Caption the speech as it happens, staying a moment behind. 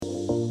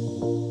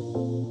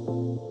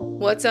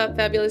What's up,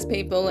 fabulous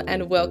people,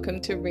 and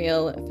welcome to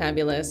Real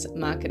Fabulous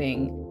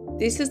Marketing.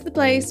 This is the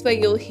place where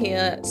you'll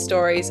hear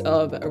stories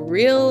of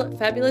real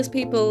fabulous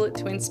people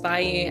to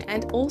inspire you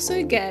and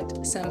also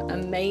get some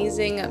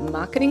amazing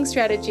marketing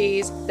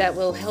strategies that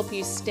will help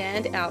you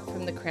stand out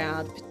from the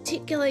crowd,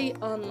 particularly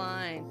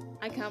online.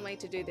 I can't wait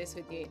to do this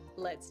with you.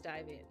 Let's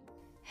dive in.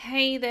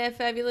 Hey there,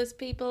 fabulous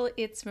people.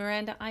 It's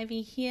Miranda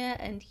Ivy here,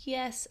 and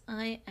yes,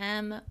 I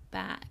am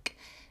back.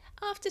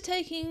 After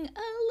taking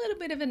a little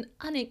bit of an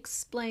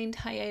unexplained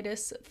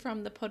hiatus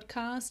from the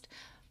podcast,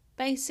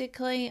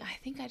 basically, I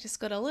think I just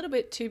got a little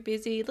bit too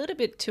busy, a little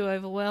bit too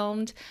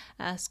overwhelmed.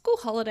 School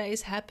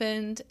holidays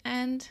happened,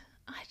 and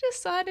I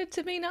decided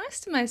to be nice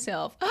to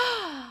myself.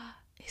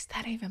 Is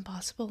that even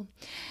possible?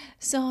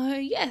 So,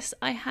 yes,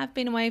 I have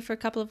been away for a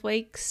couple of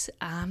weeks.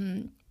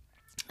 I'm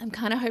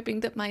kind of hoping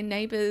that my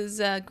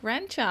neighbour's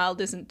grandchild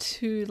isn't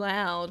too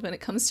loud when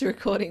it comes to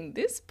recording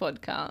this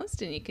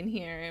podcast, and you can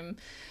hear him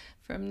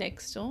from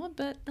next door,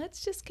 but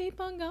let's just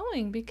keep on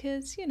going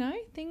because,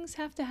 things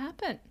have to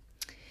happen.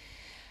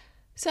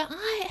 So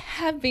I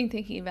have been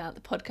thinking about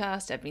the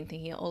podcast. I've been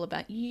thinking all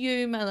about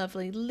you, my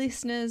lovely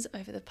listeners,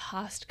 over the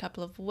past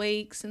couple of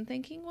weeks and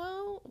thinking,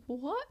 well,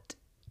 what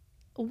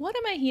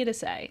am I here to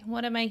say?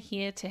 What am I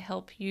here to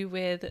help you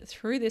with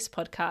through this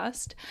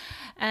podcast?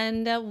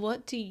 And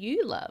what do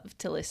you love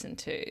to listen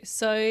to?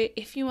 So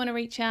if you want to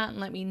reach out and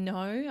let me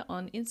know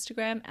on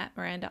Instagram at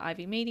Miranda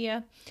Ivy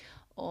Media,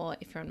 or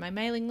if you're on my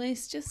mailing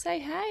list, just say,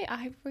 hey,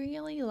 I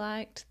really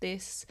liked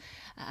this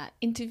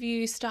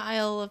interview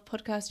style of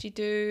podcast you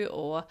do,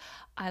 or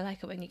I like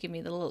it when you give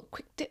me the little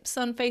quick tips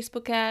on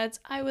Facebook ads.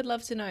 I would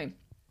love to know,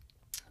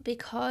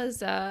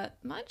 because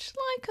much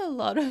like a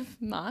lot of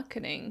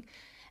marketing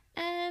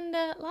and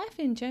life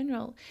in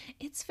general,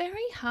 it's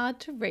very hard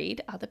to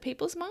read other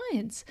people's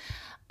minds.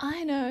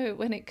 I know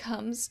when it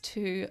comes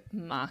to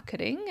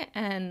marketing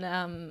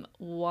and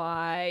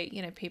why,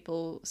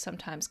 people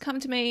sometimes come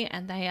to me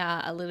and they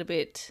are a little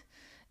bit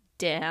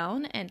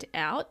down and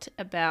out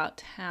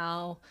about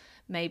how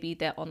maybe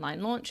their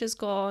online launch has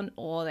gone,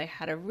 or they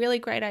had a really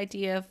great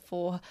idea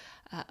for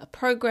a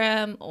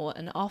program or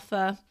an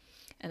offer,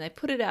 and they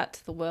put it out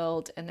to the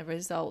world and the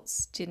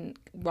results didn't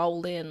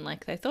roll in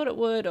like they thought it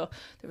would, or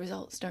the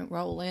results don't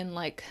roll in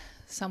like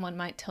someone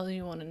might tell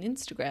you on an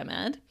Instagram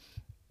ad.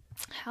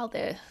 How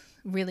their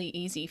really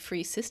easy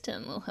free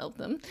system will help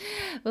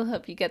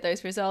you get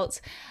those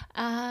results.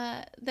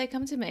 They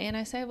come to me and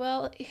I say,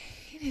 well, it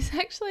is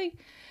actually,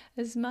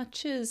 as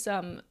much as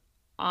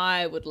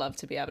I would love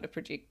to be able to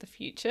predict the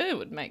future, it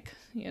would make,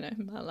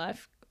 my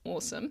life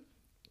awesome.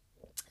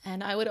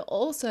 And I would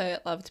also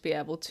love to be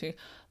able to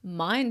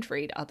mind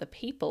read other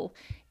people.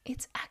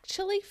 It's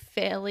actually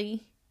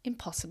fairly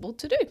impossible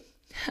to do.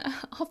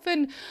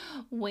 Often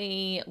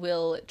we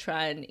will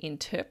try and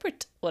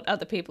interpret what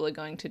other people are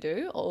going to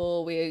do,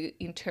 or we're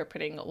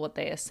interpreting what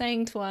they are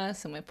saying to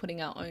us and we're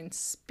putting our own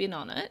spin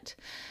on it.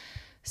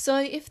 So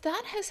if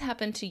that has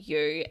happened to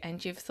you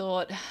and you've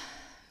thought,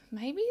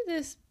 maybe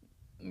this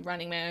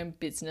running my own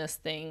business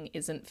thing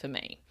isn't for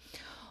me,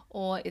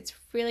 or it's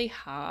really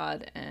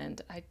hard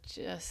and I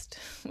just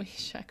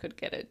wish I could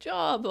get a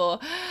job, or,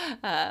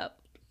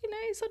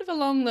 sort of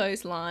along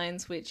those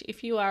lines, which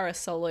if you are a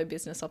solo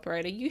business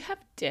operator, you have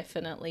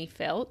definitely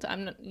felt.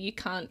 You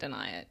can't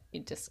deny it. You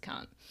just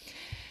can't.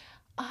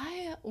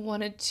 I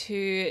wanted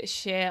to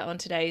share on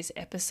today's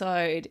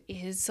episode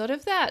is sort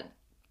of that,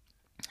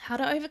 how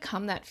to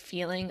overcome that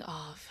feeling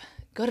of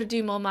got to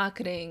do more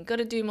marketing,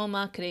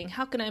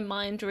 how can I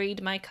mind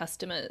read my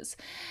customers?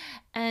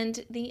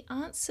 And the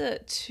answer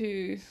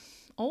to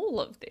all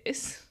of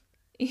this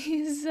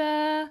is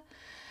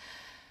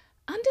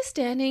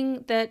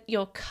understanding that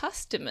your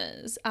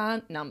customers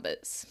aren't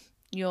numbers.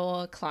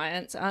 Your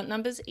clients aren't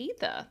numbers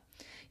either.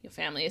 Your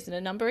family isn't a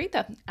number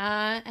either.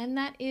 And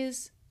that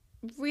is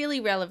really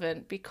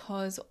relevant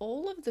because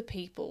all of the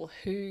people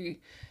who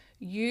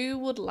you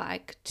would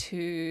like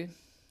to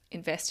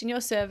invest in your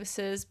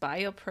services, buy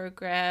your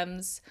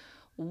programs,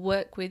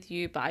 work with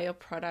you, buy your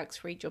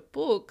products, read your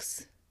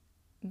books,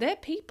 they're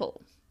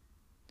people.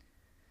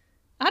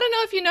 I don't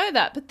know if you know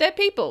that, but they're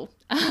people.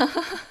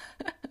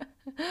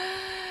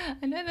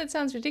 I know that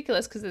sounds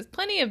ridiculous because there's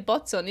plenty of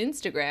bots on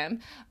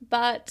Instagram,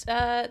 but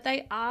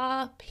they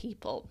are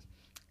people.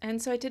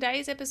 And so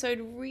today's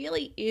episode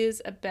really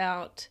is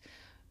about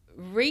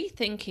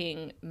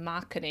rethinking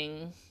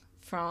marketing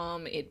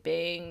from it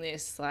being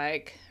this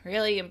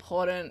really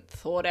important,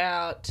 thought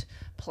out,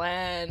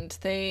 planned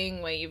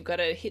thing where you've got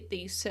to hit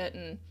these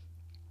certain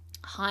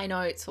high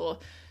notes or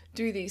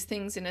do these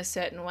things in a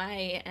certain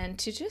way, and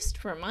to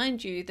just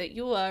remind you that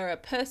you are a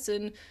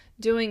person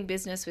doing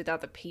business with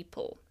other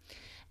people.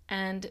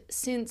 And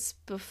since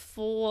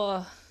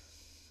before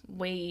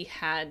we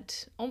had,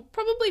 or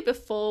probably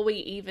before we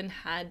even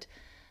had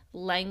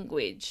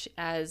language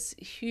as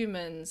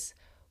humans,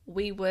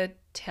 we were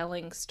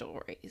telling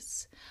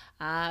stories.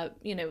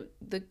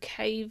 The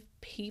cave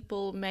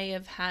people may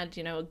have had,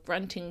 a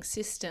grunting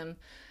system,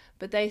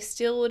 but they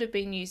still would have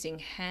been using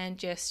hand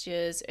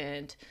gestures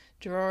and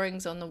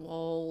drawings on the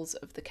walls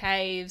of the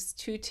caves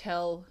to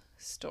tell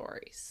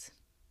stories.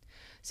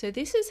 So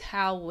this is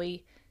how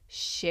we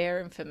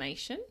share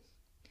information.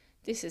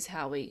 This is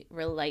how we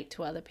relate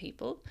to other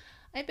people.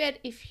 I bet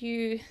if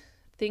you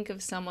think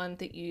of someone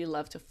that you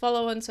love to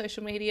follow on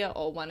social media,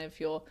 or one of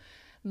your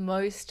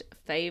most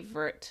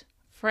favorite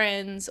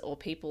friends, or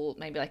people,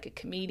 maybe like a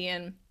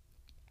comedian,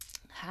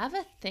 have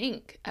a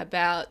think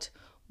about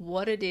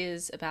what it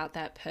is about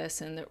that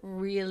person that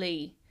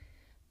really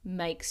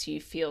makes you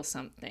feel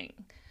something.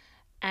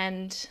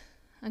 And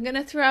I'm going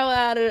to throw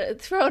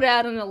it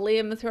out on a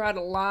limb, throw out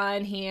a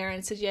line here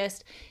and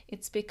suggest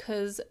it's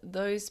because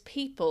those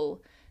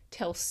people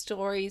tell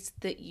stories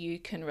that you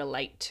can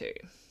relate to.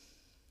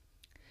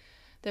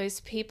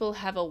 Those people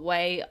have a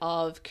way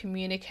of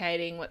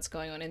communicating what's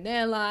going on in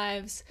their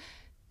lives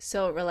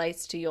so it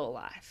relates to your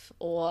life,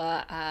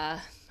 or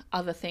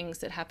other things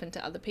that happen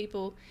to other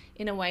people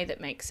in a way that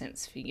makes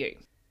sense for you.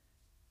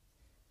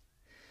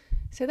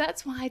 So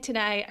that's why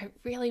today I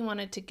really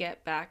wanted to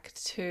get back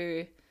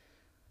to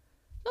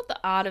not the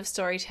art of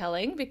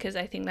storytelling, because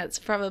I think that's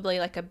probably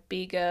like a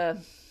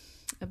bigger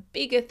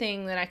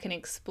thing that I can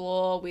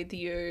explore with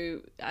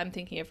you. I'm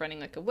thinking of running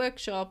like a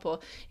workshop or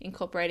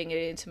incorporating it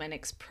into my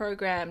next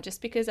program,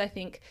 just because I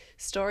think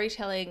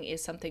storytelling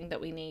is something that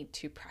we need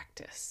to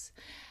practice.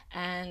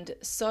 And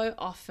so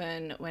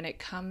often when it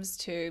comes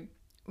to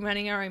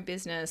running our own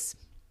business,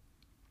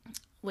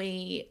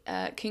 we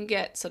can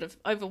get sort of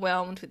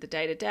overwhelmed with the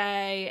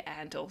day-to-day,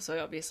 and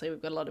also obviously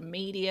we've got a lot of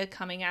media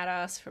coming at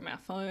us from our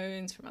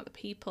phones, from other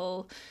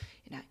people,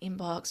 in our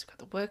inbox, we've got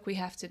the work we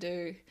have to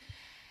do,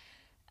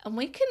 and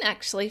we can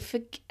actually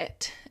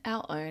forget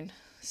our own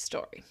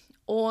story.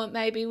 Or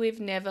maybe we've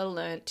never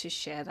learned to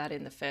share that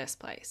in the first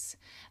place.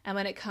 And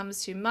when it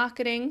comes to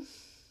marketing,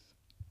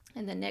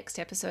 and the next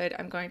episode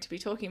I'm going to be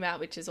talking about,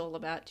 which is all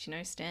about,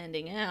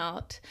 standing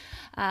out.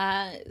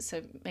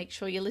 So make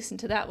sure you listen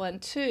to that one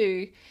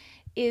too,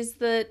 is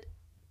that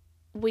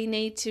we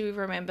need to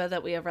remember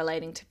that we are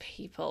relating to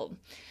people.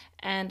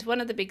 And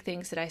one of the big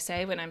things that I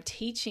say when I'm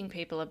teaching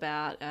people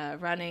about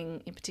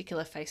running, in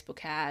particular,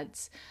 Facebook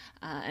ads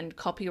and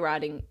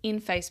copywriting in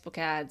Facebook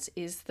ads,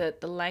 is that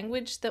the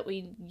language that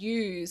we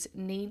use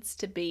needs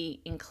to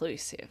be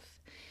inclusive.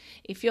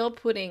 If you're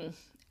putting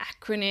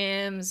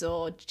acronyms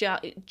or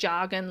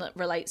jargon that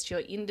relates to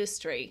your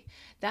industry,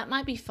 that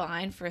might be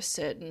fine for a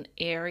certain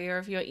area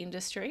of your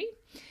industry,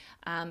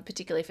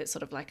 particularly if it's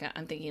sort of like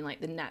I'm thinking like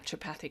the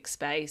naturopathic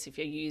space, if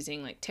you're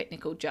using like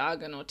technical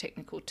jargon or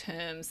technical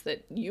terms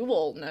that you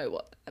all know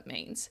what that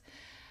means.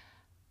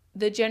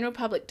 The general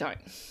public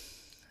don't.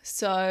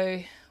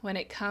 So when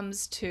it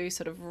comes to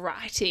sort of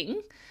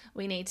writing,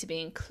 we need to be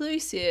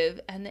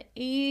inclusive, and the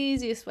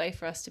easiest way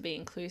for us to be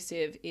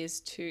inclusive is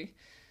to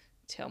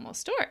tell more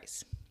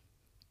stories.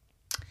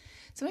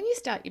 So when you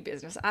start your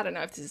business, I don't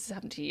know if this has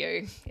happened to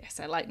you. Yes,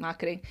 I like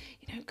marketing.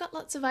 We've got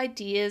lots of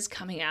ideas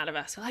coming out of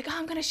us. We're like,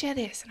 I'm going to share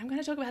this, and I'm going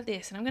to talk about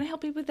this, and I'm going to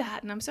help you with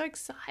that, and I'm so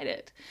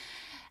excited.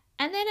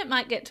 And then it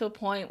might get to a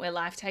point where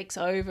life takes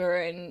over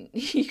and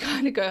you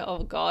kind of go,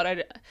 oh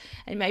God,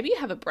 and maybe you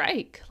have a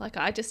break like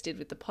I just did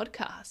with the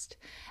podcast.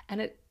 And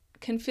it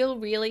can feel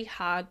really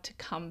hard to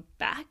come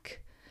back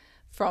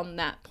from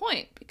that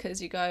point,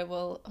 because you go,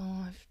 well,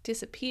 I've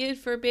disappeared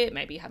for a bit.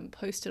 Maybe you haven't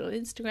posted on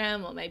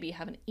Instagram, or maybe you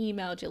haven't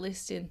emailed your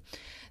list in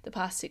the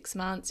past 6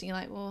 months. And you're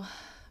like, well,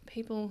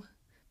 people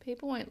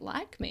won't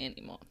like me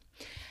anymore.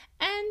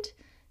 And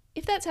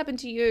if that's happened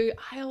to you,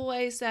 I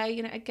always say,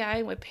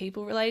 again, we're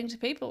people relating to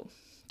people.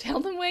 Tell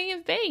them where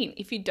you've been.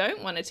 If you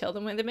don't want to tell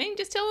them where they've been,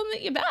 just tell them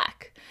that you're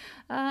back.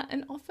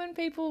 And often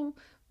people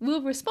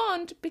will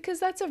respond, because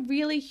that's a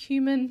really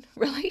human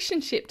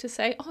relationship to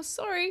say, oh,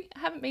 sorry, I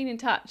haven't been in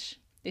touch.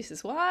 This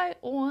is why,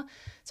 or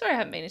sorry, I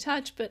haven't been in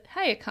touch, but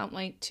hey, I can't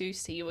wait to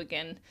see you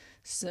again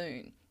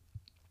soon.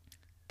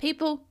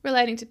 People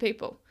relating to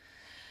people.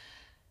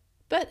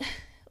 But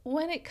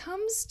when it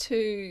comes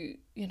to,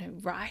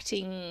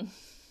 writing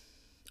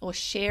or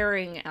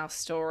sharing our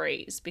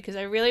stories, because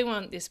I really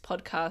want this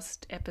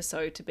podcast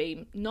episode to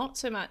be not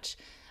so much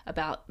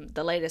about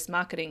the latest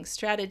marketing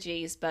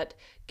strategies, but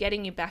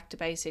getting you back to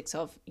basics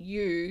of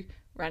you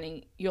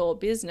running your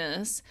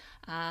business,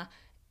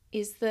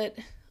 is that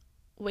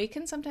we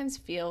can sometimes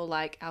feel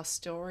like our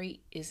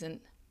story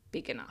isn't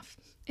big enough.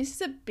 This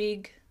is a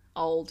big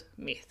old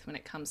myth when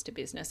it comes to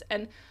business.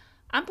 And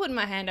I'm putting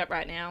my hand up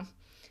right now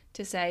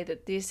to say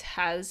that this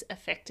has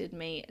affected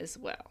me as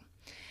well.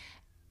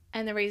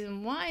 And the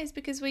reason why is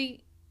because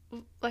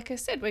like I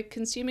said, we're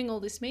consuming all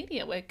this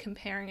media. We're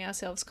comparing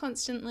ourselves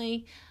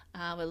constantly.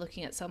 We're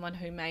looking at someone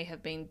who may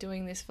have been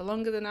doing this for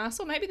longer than us,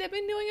 or maybe they've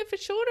been doing it for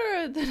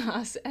shorter than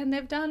us and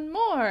they've done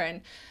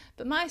more.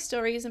 But my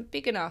story isn't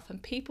big enough,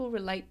 and people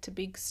relate to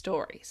big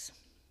stories.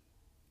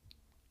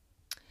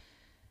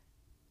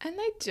 And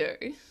they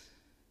do.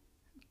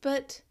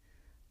 But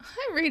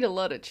I read a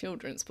lot of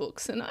children's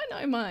books, and I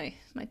know my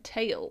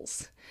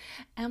tales.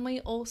 And we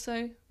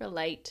also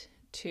relate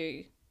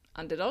to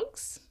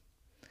underdogs.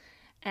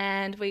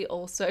 And we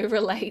also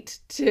relate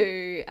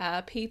to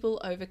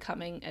people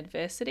overcoming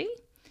adversity.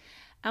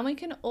 And we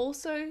can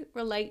also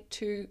relate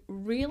to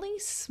really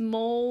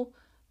small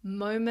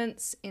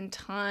moments in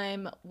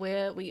time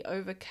where we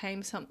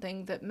overcame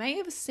something that may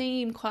have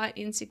seemed quite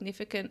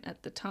insignificant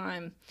at the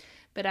time,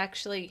 but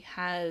actually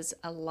has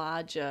a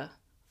larger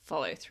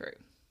follow through.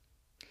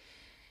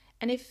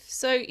 And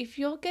if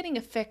you're getting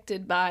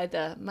affected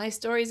by my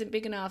story isn't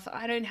big enough,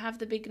 I don't have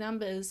the big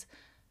numbers,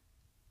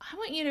 I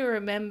want you to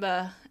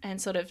remember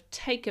and sort of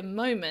take a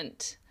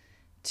moment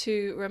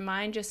to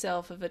remind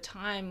yourself of a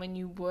time when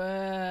you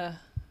were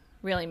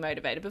really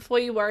motivated, before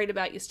you worried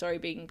about your story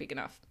being big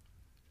enough.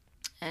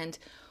 And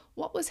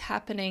what was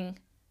happening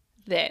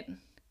then?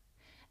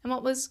 And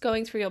what was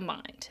going through your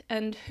mind?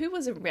 And who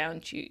was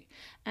around you?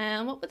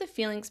 And what were the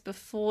feelings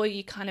before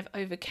you kind of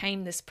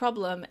overcame this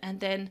problem? And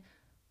then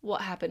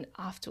what happened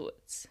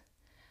afterwards?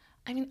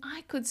 I mean,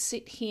 I could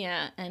sit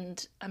here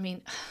and, I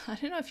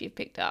don't know if you've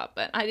picked up,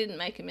 but I didn't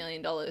make $1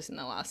 million in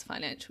the last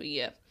financial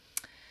year.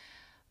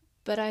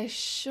 But I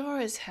sure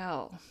as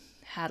hell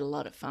had a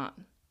lot of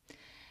fun.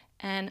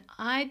 And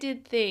I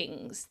did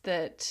things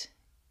that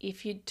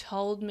if you'd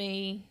told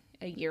me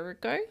a year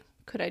ago,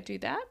 could I do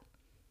that?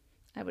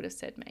 I would have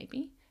said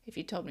maybe. If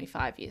you told me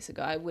 5 years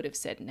ago, I would have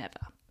said never.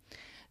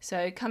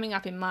 So coming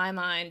up in my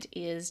mind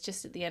is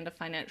just at the end of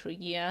financial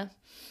year,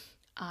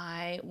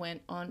 I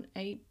went on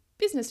a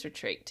business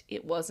retreat.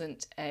 It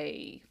wasn't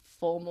a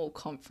formal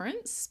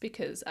conference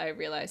because I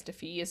realized a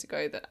few years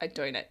ago that I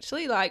don't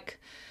actually like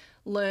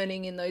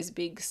learning in those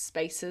big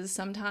spaces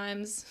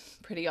sometimes,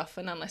 pretty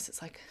often, unless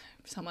it's like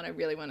someone I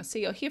really want to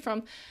see or hear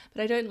from.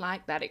 But I don't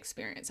like that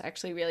experience. I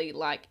actually really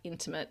like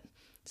intimate,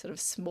 sort of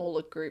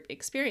smaller group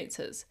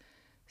experiences.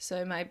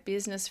 So my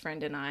business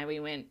friend and I,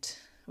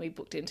 we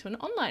booked into an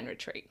online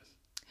retreat.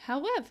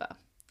 However,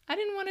 I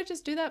didn't want to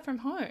just do that from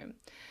home.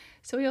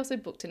 So we also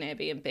booked an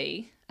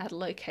Airbnb at a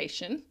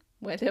location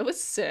where there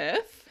was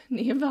surf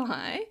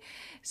nearby.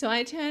 So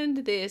I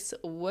turned this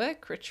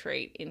work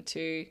retreat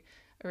into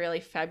a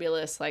really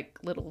fabulous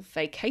little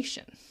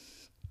vacation.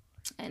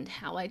 And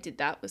how I did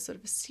that was sort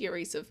of a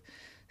series of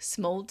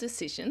small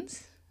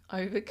decisions,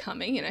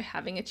 overcoming,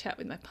 having a chat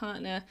with my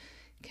partner.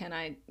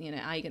 Are you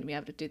going to be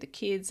able to do the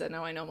kids? I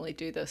know I normally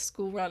do the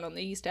school run on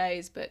these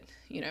days, but,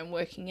 I'm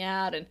working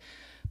out and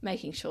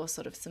making sure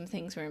sort of some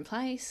things were in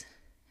place.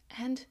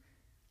 And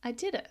I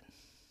did it.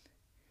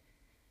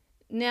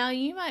 Now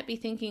you might be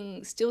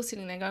thinking, still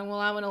sitting there going, well,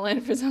 I want to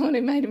learn from someone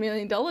who made $1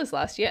 million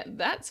last year.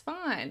 That's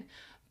fine.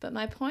 But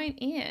my point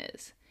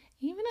is,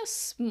 even a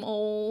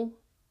small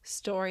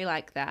story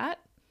like that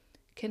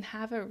can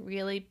have a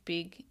really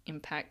big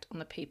impact on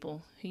the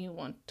people who you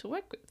want to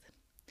work with.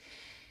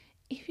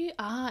 If you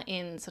are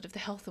in sort of the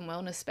health and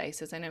wellness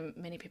space, as I know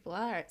many people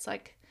are, it's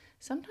like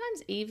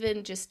sometimes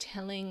even just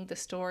telling the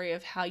story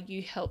of how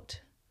you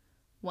helped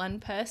one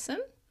person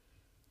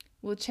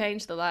will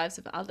change the lives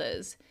of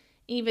others,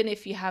 even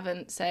if you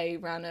haven't, say,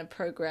 run a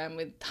program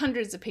with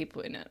hundreds of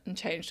people in it and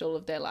changed all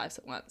of their lives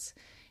at once.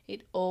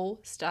 It all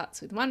starts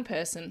with one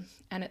person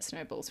and it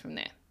snowballs from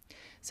there.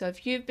 So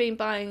if you've been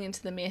buying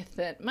into the myth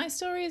that my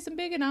story isn't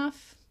big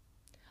enough,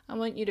 I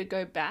want you to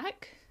go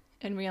back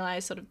and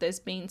realize sort of there's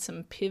been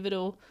some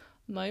pivotal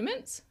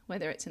moments,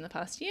 whether it's in the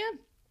past year,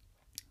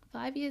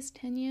 5 years,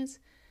 10 years,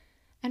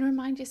 and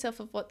remind yourself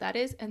of what that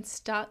is and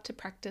start to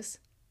practice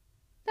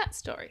that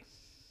story.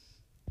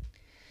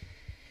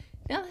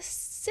 Now, the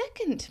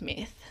second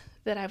myth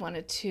that I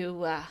wanted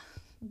to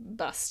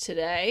bust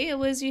today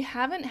was you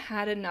haven't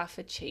had enough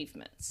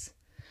achievements.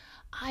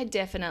 I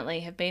definitely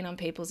have been on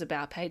people's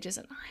about pages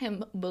and I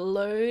am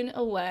blown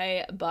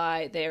away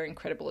by their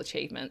incredible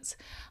achievements.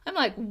 I'm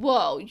like,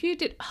 whoa, you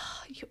did,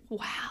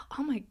 wow,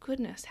 oh my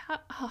goodness.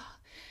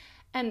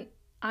 And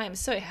I am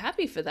so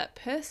happy for that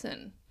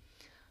person.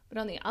 But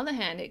on the other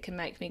hand, it can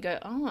make me go,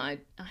 I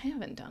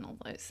haven't done all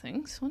those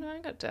things. What have I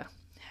got to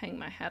hang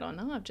my hat on?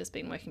 I've just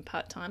been working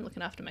part-time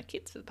looking after my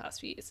kids for the past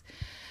few years.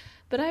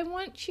 But I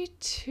want you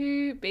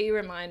to be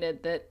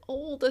reminded that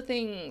all the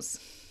things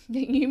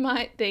that you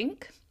might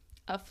think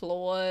are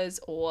flaws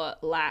or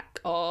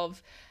lack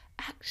of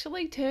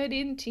actually turn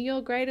into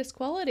your greatest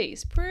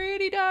qualities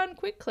pretty darn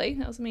quickly.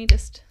 That was me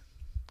just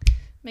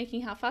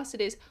making how fast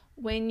it is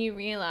when you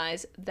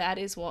realize that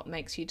is what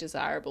makes you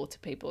desirable to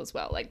people as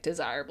well, like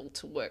desirable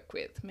to work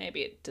with.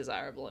 Maybe it's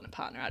desirable in a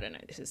partner. I don't know.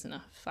 This isn't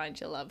a Find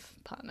Your Love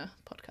partner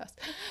podcast.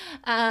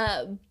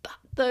 But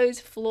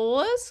those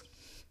flaws,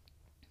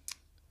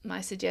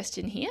 my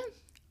suggestion here,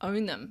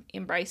 own them,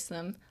 embrace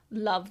them,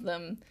 love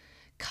them,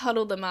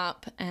 cuddle them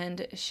up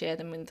and share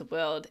them with the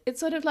world. It's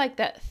sort of like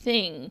that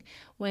thing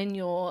when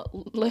you're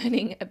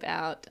learning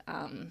about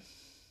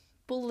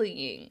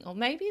bullying, or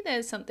maybe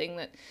there's something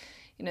that,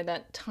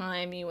 that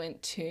time you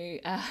went to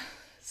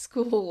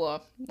school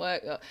or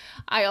work.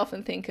 I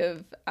often think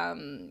of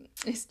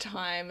this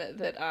time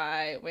that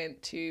I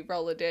went to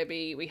roller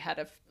derby. We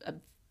had a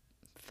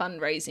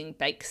fundraising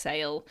bake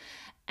sale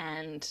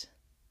and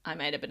I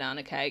made a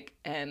banana cake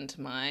and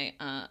my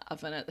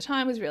oven at the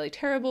time was really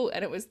terrible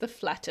and it was the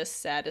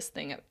flattest, saddest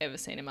thing I've ever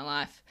seen in my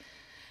life.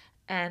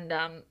 And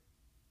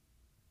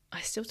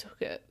I still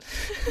took it.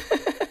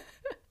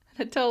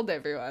 I told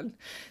everyone,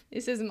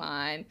 this is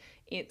mine,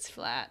 it's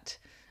flat.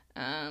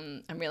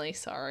 I'm really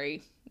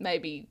sorry.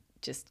 Maybe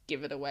just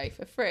give it away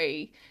for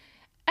free.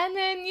 And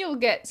then you'll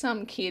get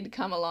some kid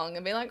come along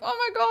and be like, oh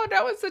my God,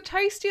 that was the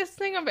tastiest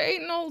thing I've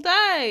eaten all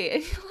day.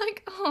 And you're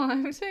like, oh,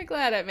 I'm so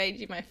glad I made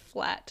you my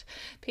flat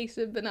piece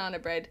of banana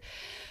bread.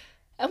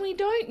 And we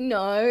don't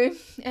know.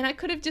 And I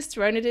could have just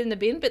thrown it in the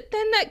bin, but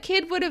then that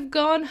kid would have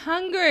gone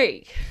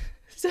hungry.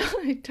 So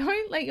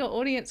don't let your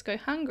audience go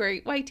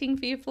hungry waiting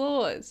for your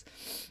flaws.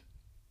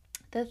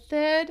 The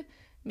third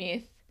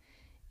myth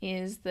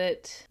is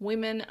that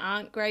women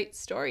aren't great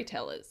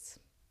storytellers.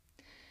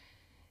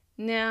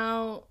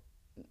 Now,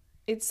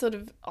 it's sort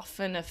of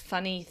often a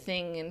funny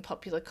thing in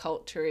popular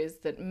culture is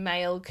that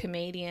male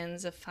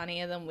comedians are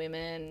funnier than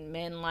women.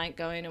 Men like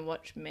going to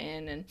watch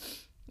men, and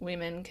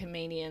women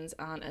comedians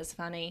aren't as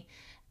funny.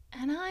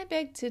 And I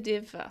beg to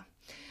differ.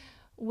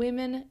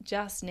 Women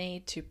just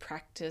need to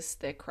practice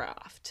their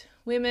craft.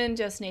 Women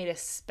just need a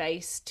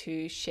space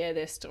to share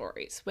their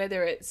stories,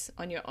 whether it's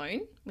on your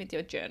own with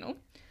your journal,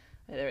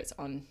 whether it's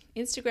on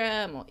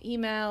Instagram or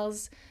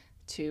emails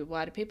to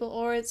wider people,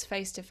 or it's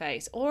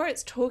face-to-face, or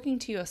it's talking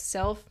to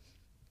yourself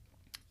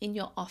in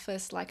your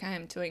office like I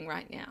am doing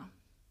right now.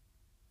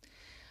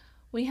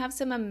 We have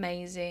some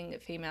amazing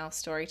female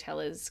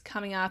storytellers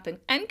coming up,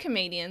 and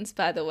comedians,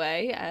 by the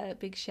way. A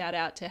big shout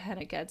out to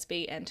Hannah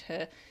Gadsby and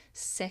her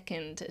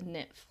second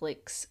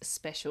Netflix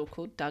special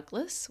called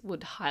Douglas.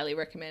 Would highly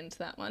recommend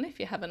that one if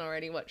you haven't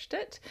already watched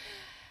it.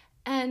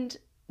 And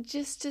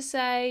just to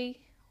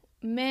say,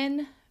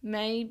 men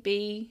may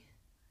be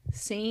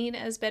seen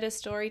as better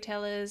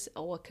storytellers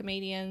or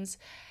comedians,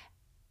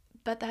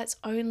 but that's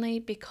only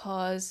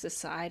because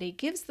society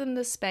gives them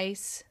the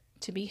space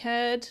to be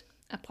heard,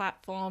 a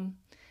platform,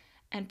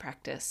 and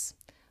practice.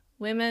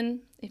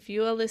 Women, if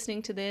you are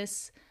listening to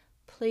this,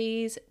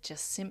 please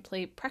just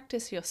simply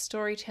practice your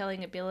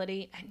storytelling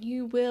ability and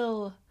you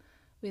will,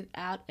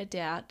 without a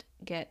doubt,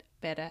 get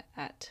better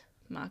at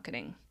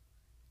marketing.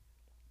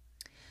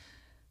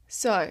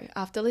 So,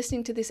 after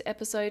listening to this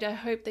episode, I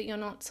hope that you're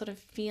not sort of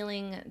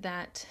feeling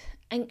that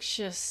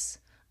anxious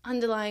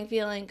underlying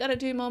feeling, gotta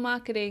do more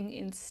marketing.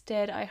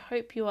 Instead, I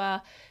hope you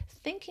are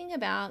thinking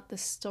about the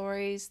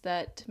stories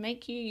that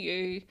make you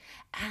you,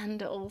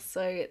 and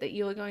also that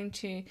you are going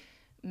to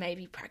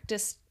maybe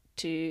practice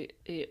to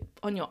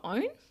on your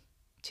own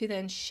to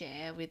then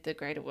share with the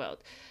greater world.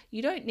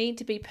 You don't need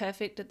to be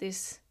perfect at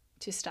this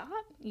to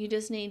start. You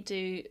just need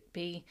to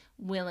be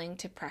willing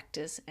to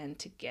practice and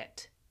to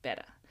get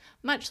better.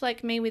 Much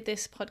like me with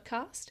this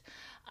podcast,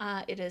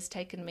 it has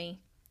taken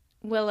me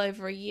well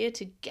over a year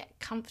to get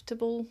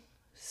comfortable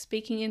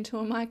speaking into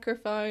a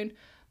microphone,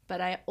 but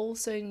I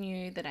also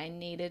knew that I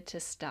needed to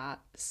start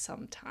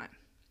sometime.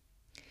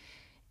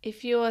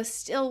 If you are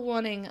still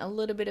wanting a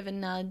little bit of a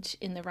nudge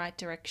in the right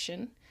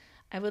direction,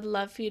 I would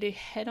love for you to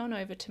head on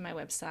over to my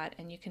website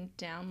and you can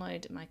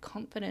download my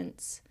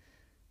confidence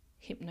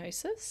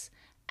hypnosis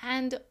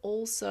and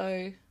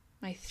also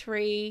my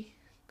 3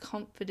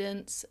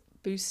 confidence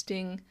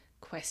boosting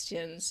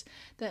questions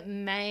that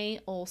may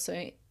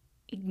also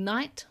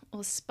ignite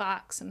or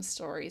spark some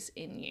stories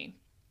in you.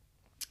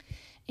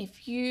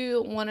 If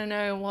you want to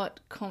know what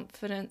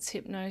confidence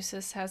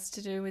hypnosis has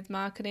to do with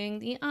marketing,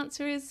 the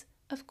answer is,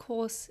 of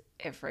course,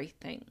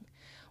 everything.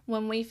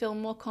 When we feel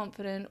more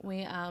confident,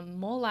 we are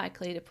more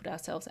likely to put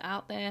ourselves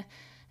out there,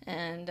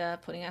 and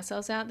putting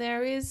ourselves out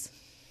there is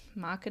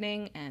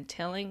marketing and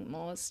telling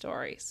more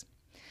stories.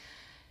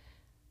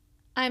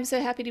 I'm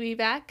so happy to be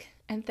back.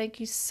 And thank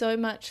you so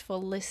much for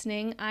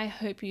listening. I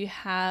hope you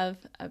have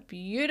a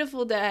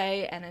beautiful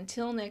day. And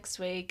until next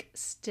week,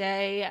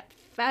 stay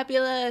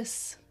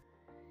fabulous.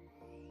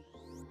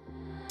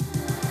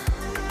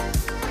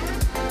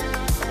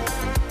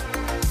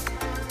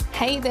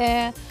 Hey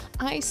there.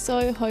 I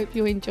so hope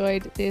you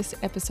enjoyed this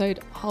episode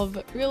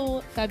of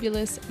Real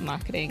Fabulous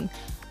Marketing.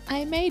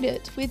 I made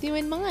it with you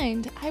in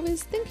mind. I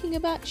was thinking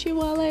about you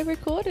while I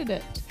recorded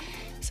it.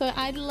 So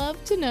I'd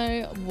love to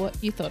know what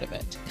you thought of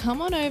it.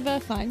 Come on over,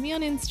 find me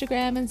on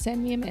Instagram and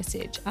send me a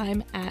message.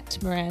 I'm at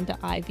Miranda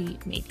Ivy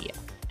Media.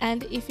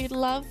 And if you'd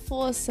love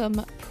for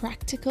some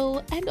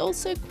practical and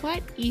also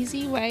quite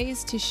easy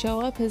ways to show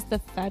up as the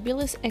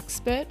fabulous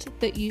expert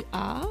that you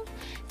are,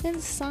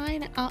 then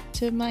sign up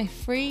to my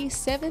free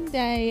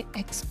 7-day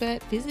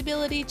expert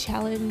visibility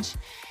challenge.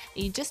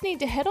 You just need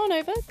to head on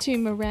over to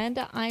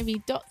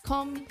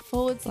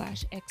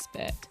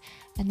mirandaivy.com/expert.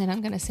 And then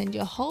I'm going to send you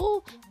a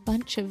whole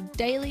bunch of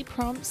daily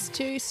prompts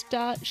to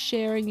start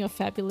sharing your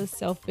fabulous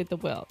self with the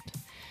world.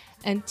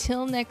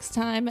 Until next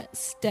time,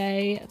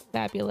 stay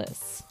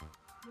fabulous.